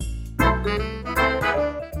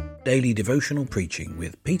Daily Devotional Preaching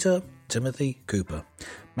with Peter Timothy Cooper.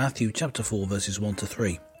 Matthew chapter 4 verses 1 to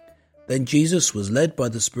 3. Then Jesus was led by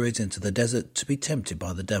the Spirit into the desert to be tempted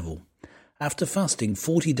by the devil. After fasting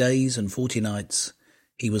 40 days and 40 nights,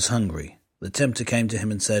 he was hungry. The tempter came to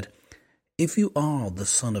him and said, "If you are the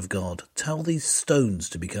Son of God, tell these stones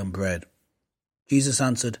to become bread." Jesus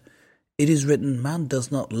answered, "It is written, man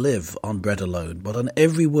does not live on bread alone, but on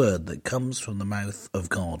every word that comes from the mouth of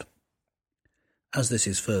God." As this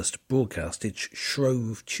is first broadcast, it's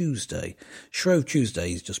Shrove Tuesday. Shrove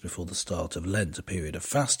Tuesday is just before the start of Lent, a period of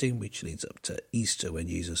fasting which leads up to Easter when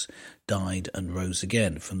Jesus died and rose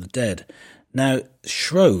again from the dead. Now,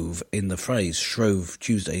 Shrove in the phrase Shrove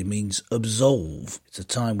Tuesday means absolve. It's a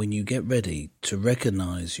time when you get ready to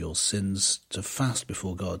recognize your sins, to fast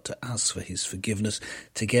before God, to ask for his forgiveness,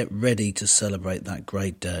 to get ready to celebrate that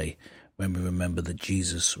great day when we remember that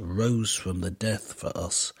Jesus rose from the death for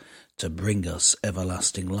us to bring us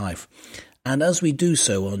everlasting life. And as we do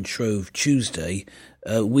so on Shrove Tuesday,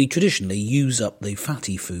 we traditionally use up the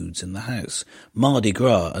fatty foods in the house. Mardi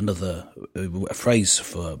Gras, another phrase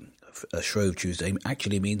for Shrove Tuesday,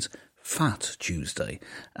 actually means Fat Tuesday.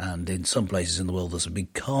 And in some places in the world there's a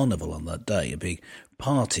big carnival on that day, a big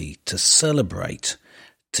party to celebrate,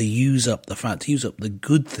 to use up the fat, to use up the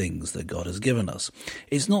good things that God has given us.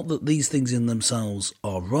 It's not that these things in themselves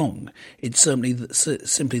are wrong. It's simply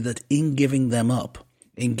that in giving them up,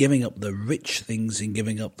 in giving up the rich things, in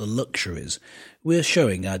giving up the luxuries, we're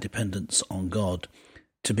showing our dependence on God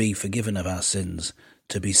to be forgiven of our sins,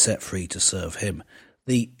 to be set free to serve him.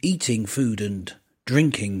 The eating food and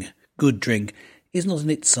drinking good drink is not in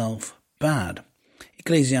itself bad.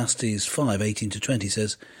 Ecclesiastes 5:18-20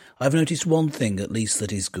 says, "I've noticed one thing at least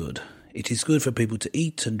that is good. It is good for people to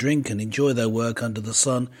eat and drink and enjoy their work under the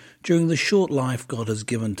sun during the short life God has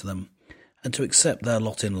given to them, and to accept their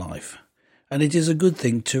lot in life. And it is a good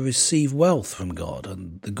thing to receive wealth from God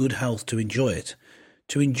and the good health to enjoy it.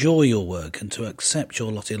 To enjoy your work and to accept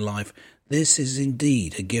your lot in life, this is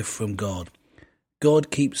indeed a gift from God.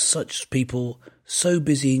 God keeps such people so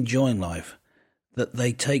busy enjoying life that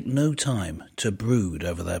they take no time to brood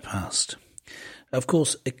over their past." Of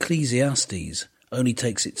course, Ecclesiastes only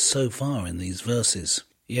takes it so far in these verses.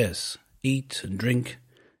 Yes, eat and drink,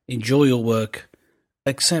 enjoy your work,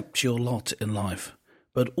 accept your lot in life,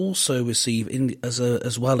 but also receive,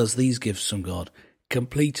 as well as these gifts from God,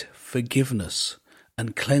 complete forgiveness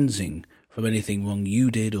and cleansing from anything wrong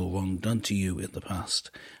you did or wrong done to you in the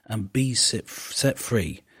past, and be set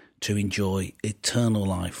free to enjoy eternal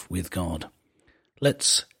life with God.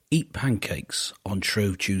 Let's eat pancakes on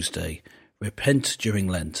Shrove Tuesday, repent during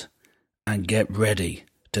Lent, and get ready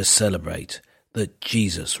to celebrate that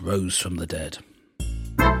Jesus rose from the dead.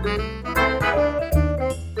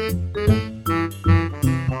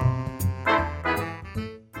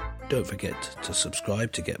 Don't forget to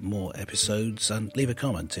subscribe to get more episodes and leave a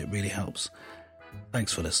comment. It really helps.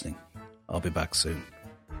 Thanks for listening. I'll be back soon.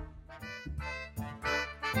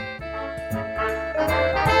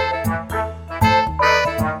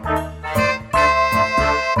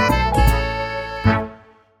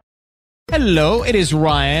 Hello, it is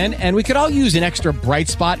Ryan, and we could all use an extra bright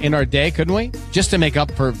spot in our day, couldn't we? Just to make up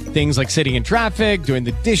for things like sitting in traffic, doing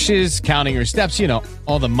the dishes, counting your steps,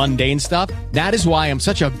 all the mundane stuff. That is why I'm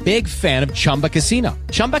such a big fan of Chumba Casino.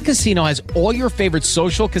 Chumba Casino has all your favorite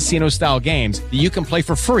social casino-style games that you can play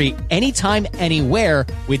for free anytime, anywhere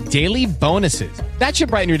with daily bonuses. That should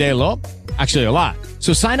brighten your day a little. Actually, a lot.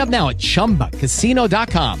 So sign up now at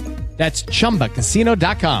ChumbaCasino.com. That's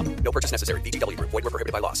ChumbaCasino.com. No purchase necessary. VGW Group. Void where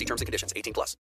prohibited by law. See terms and conditions. 18+.